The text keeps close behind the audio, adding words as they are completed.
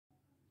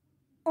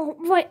Oh,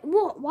 right,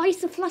 what? Why is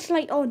the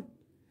flashlight on?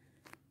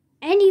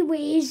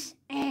 Anyways,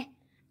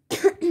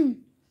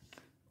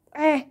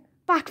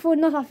 back for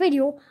another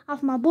video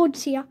of my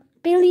buds here.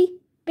 Billy,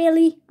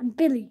 and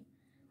Billy.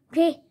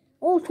 Okay?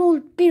 All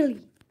told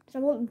Billy, because I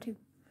want them to.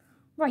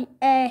 Right,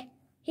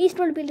 he's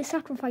going to be the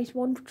sacrifice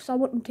one, because I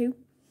want him to.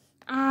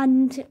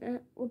 And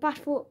we're back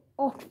for,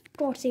 oh,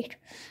 God's sake.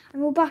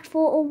 And we're back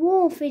for a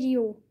war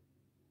video.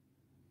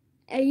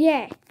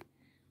 Yeah.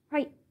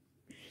 Right,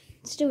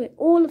 let's do it.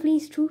 All of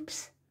these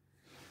troops.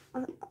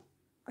 I'll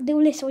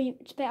do this so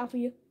it's better for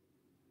you.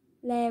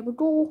 There we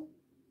go.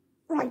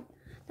 Right,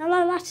 now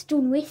that that's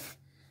done with,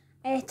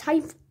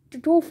 time to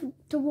go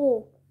to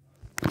war.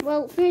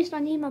 Well, first I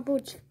need my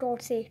buds, for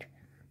God's sake.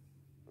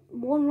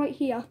 One right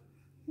here,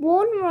 and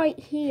one right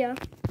here.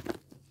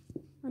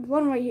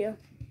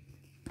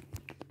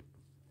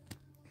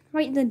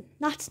 Right then,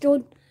 that's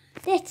done.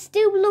 Let's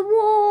do the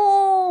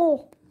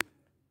war!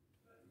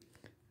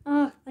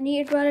 I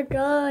need to get it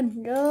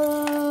done.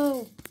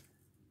 Go!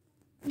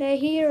 They're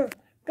here.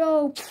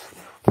 Go!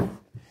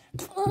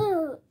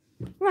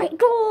 Right,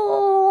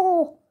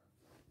 go!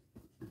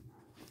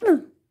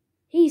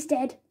 He's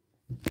dead.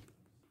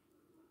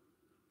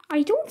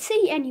 I don't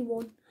see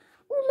anyone.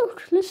 Oh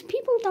look, there's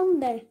people down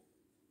there.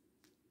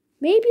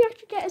 Maybe I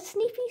could get a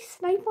sneaky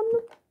snipe on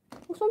them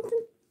or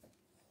something.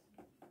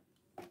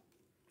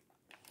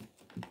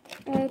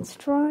 Let's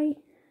try.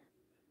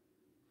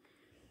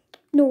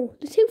 No,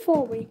 they're too far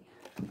away.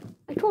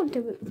 I can't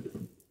do it.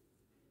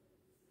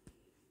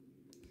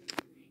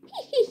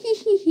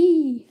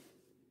 Hee.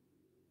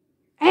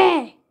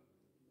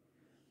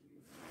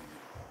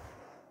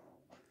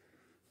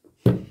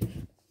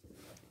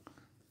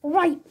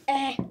 Right,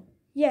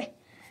 yeah.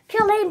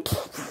 Kill him.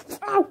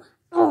 Ow.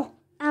 Oh,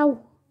 ow.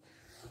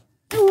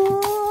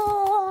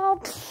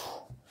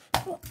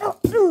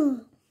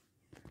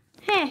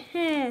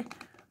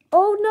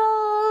 Oh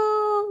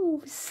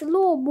no!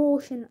 Slow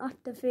motion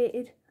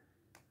activated.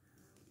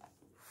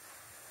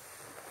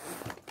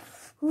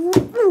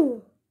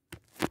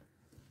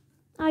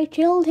 I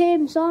killed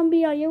him,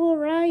 zombie. Are you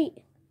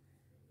alright?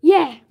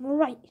 Yeah, I'm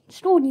alright.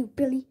 It's on you,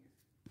 Billy.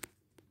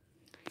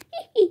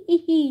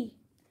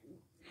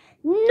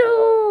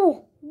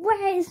 No!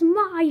 Where's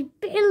my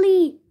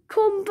Billy?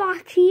 Come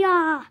back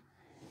here.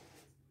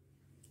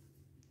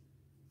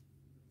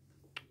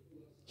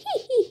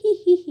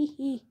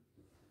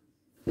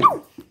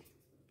 Ow!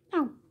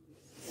 Ow!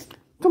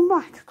 Come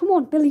back. Come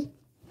on, Billy.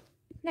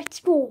 Let's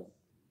go.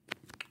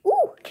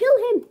 Ooh, kill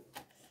him.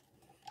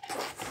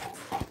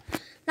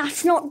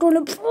 That's not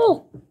gonna.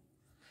 Oh!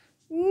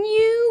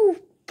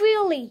 New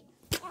Billy.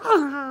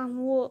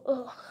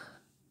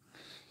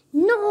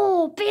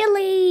 No,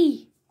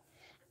 Billy.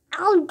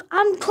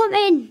 I'm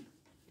coming.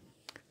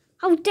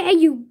 How dare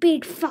you,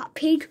 big fat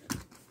pig?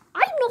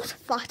 I'm not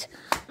fat.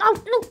 No.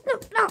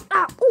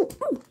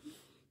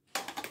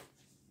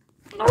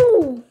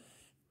 Oh.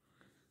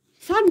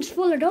 Sun's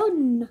full of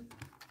done.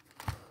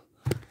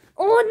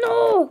 Oh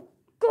no!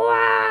 Go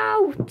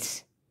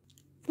out!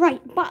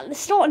 Right, back at the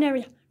starting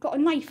area. Got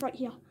a knife right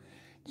here.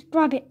 Just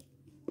grab it.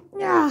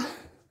 Yeah.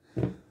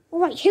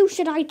 Alright, who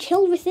should I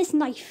kill with this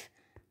knife?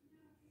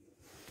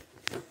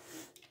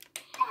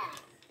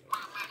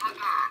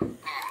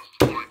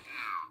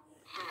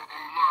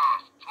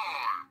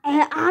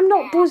 I'm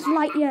not Buzz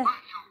Lightyear.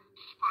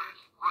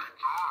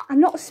 I'm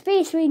not a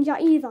Space Ranger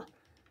either.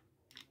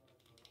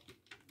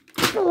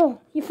 Oh,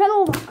 you fell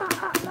over.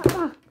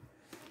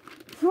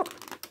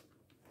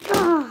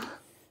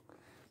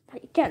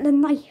 Right, get the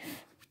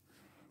knife.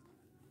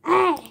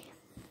 Hey!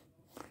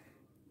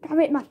 Grab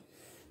it, man.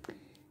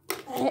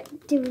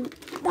 Do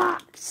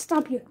that.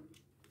 Stab you.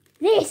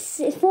 This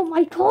is for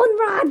my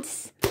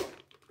comrades.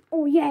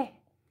 Oh, yeah.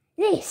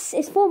 This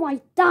is for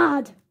my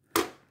dad.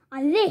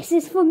 And this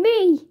is for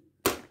me.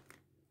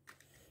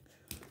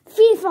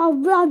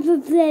 FIFA, blah, blah,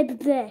 blah,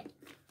 blah.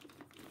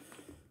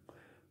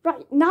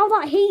 Right, now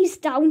that he's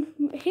down,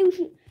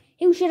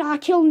 who should I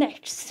kill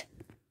next?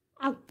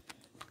 Ow.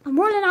 I'm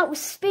running out of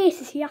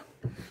spaces here.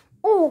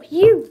 Oh,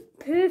 you.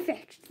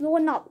 Perfect. The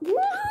one that...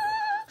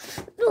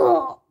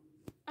 Oh.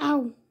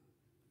 Ow.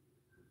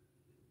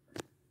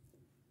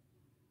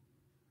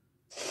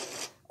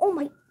 Oh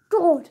my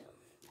God.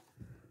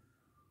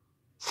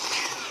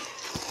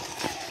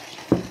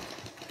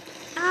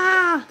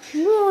 Ah,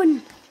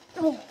 run.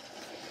 Oh,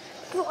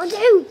 what do I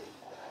do?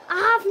 I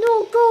have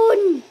no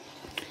gun.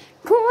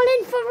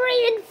 Calling for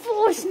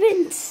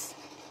reinforcements.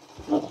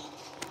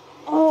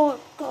 Oh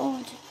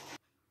God.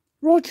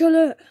 Roger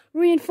alert.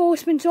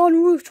 Reinforcements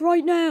en route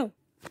right now.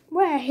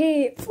 We're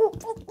here.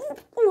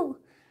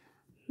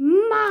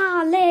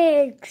 My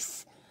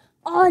legs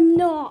are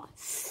not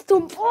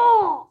stumped.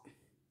 Oh.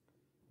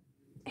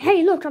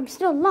 Hey, look, I'm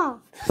still alive.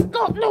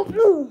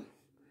 No.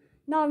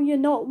 Now you're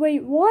not.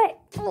 Wait, what?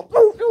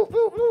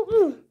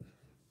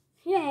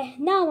 Yeah,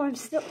 now I'm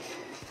still.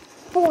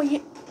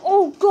 Boy,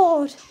 oh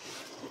God.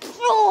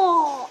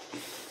 Oh.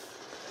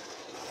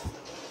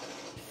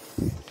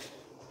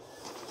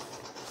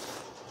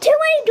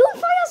 Two-way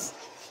gunfires.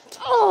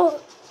 Oh.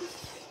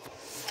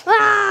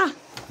 Ah.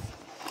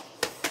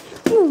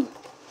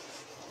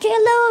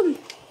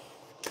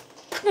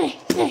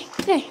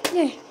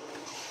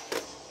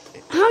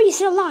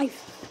 still alive.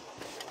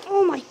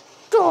 Oh my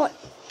god.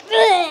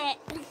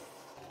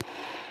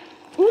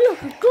 Oh,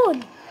 look, a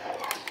gun.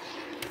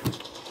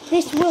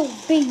 This will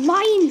be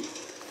mine.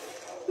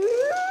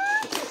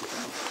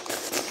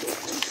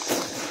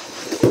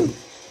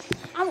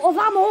 Out of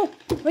ammo.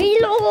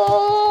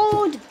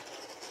 Reload.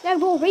 There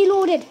we go,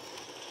 reloaded.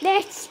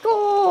 Let's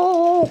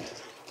go.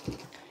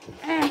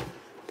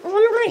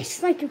 All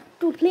this like a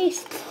good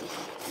place.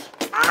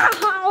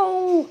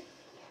 Ow!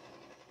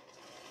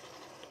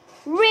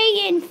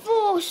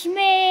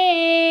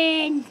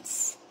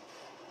 Reinforcements!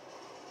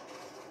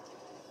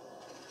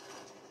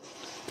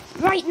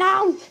 Right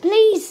now,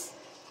 please.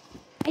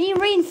 Any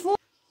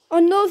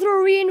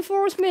Another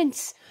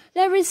reinforcements.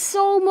 There is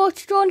so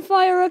much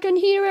gunfire, I can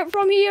hear it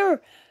from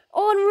here.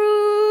 En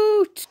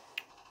route!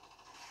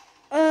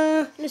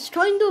 There's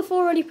kind of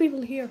already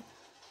people here.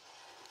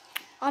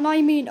 And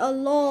I mean a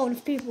lot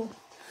of people.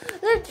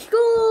 Let's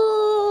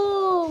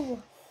go!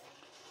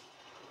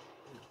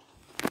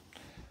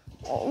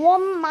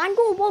 One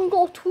mango, one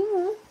go,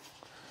 two.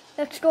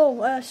 Let's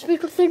go.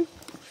 Speaker thing.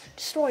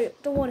 Destroy it.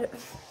 Don't want it.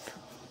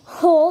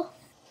 Oh.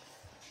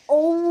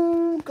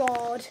 Oh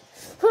god.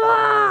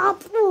 Ah,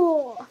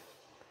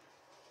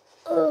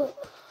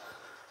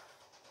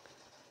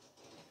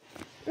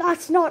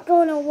 that's not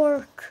gonna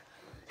work.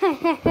 Ha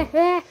ha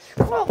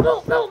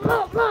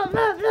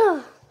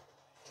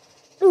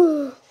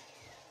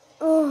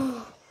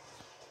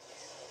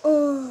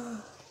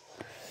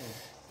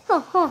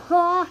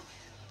ha.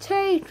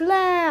 Take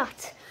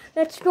that.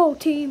 Let's go,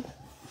 team.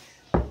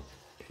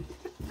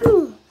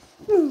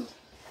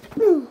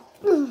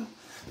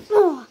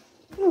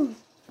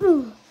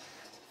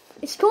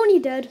 Is Tony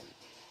dead?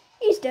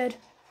 He's dead.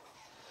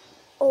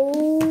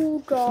 Oh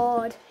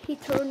god. He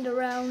turned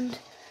around.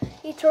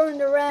 He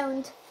turned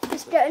around.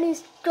 He's getting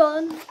his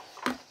gun.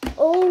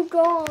 Oh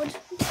god.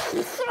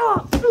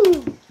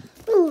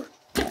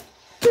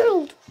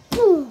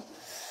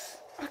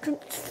 I can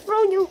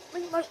throw you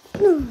with my...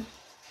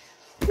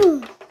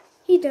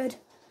 He dead.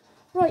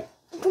 Right,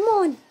 come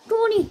on,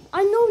 Tony.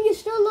 I know you're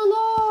still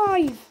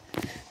alive.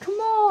 Come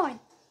on.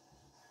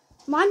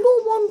 Mango,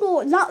 one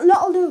go.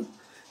 That'll do.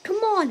 Come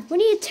on, we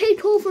need to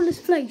take over this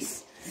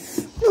place.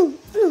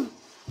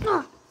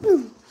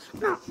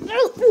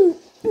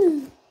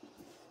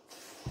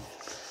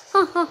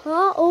 Ha ha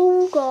ha,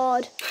 oh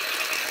god.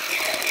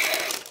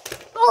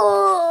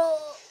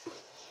 Oh!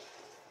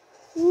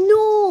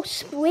 No,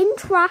 spring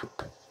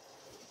trap.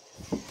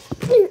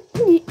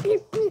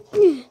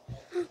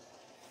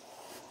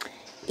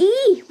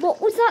 What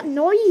was that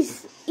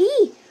noise?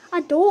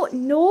 I don't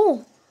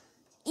know.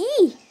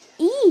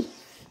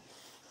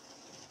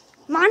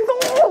 Mango!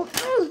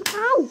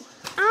 Ow!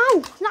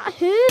 Ow! That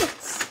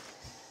hurts!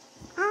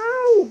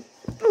 Ow!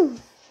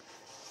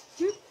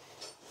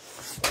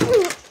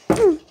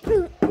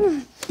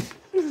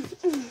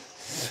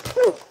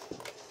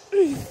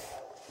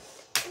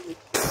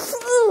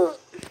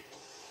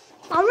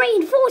 Our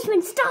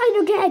reinforcements died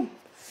again!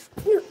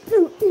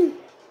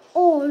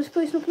 Oh, this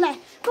place up there.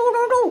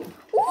 Go!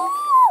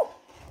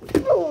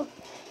 Ooh.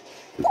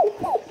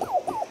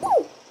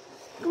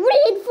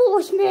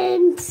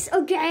 Reinforcements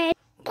again!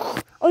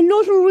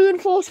 Another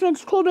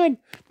reinforcements coming!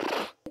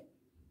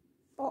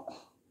 Oh.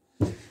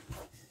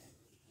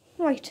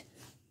 Right.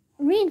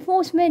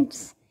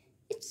 Reinforcements.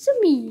 It's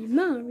me,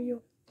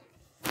 Mario.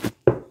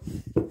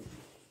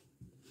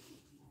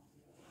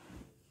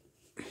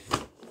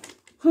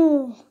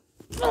 Oh.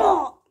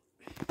 Oh.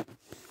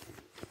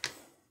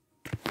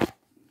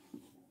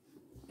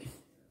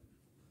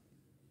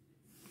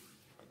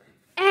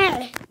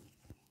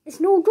 There's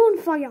no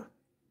gunfire.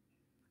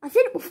 I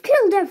think we've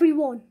killed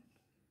everyone.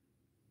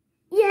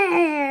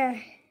 Yeah.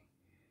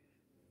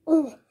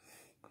 Oh,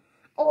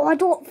 I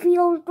don't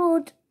feel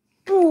good.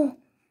 Oh.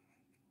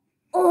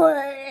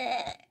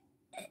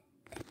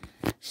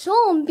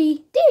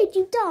 Zombie, did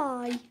you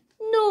die?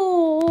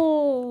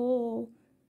 No.